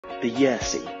The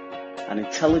Yersi, an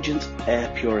intelligent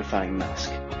air purifying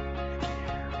mask.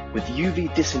 With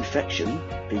UV disinfection,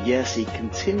 the Yersi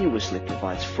continuously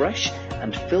provides fresh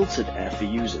and filtered air for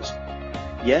users.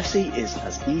 Yersi is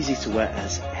as easy to wear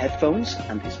as headphones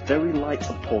and is very light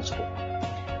and portable.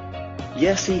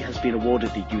 Yersi has been awarded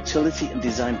the Utility and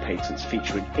Design Patents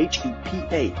featuring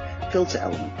HEPA filter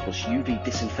element plus UV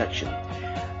disinfection.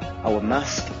 Our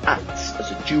mask acts as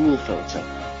a dual filter,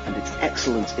 and its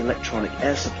excellent electronic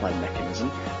air supply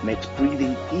mechanism makes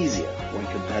breathing easier when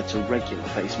compared to regular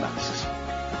face masks.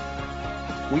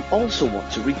 We also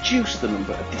want to reduce the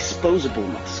number of disposable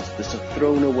masks that are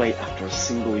thrown away after a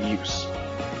single use.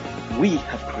 We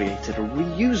have created a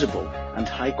reusable and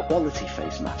high quality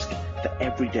face mask for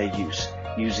everyday use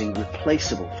using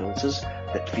replaceable filters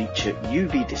that feature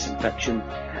UV disinfection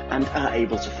and are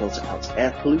able to filter out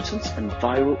air pollutants and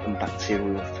viral and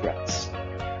bacterial threats.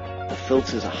 The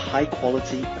filters are high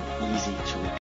quality and easy to replace.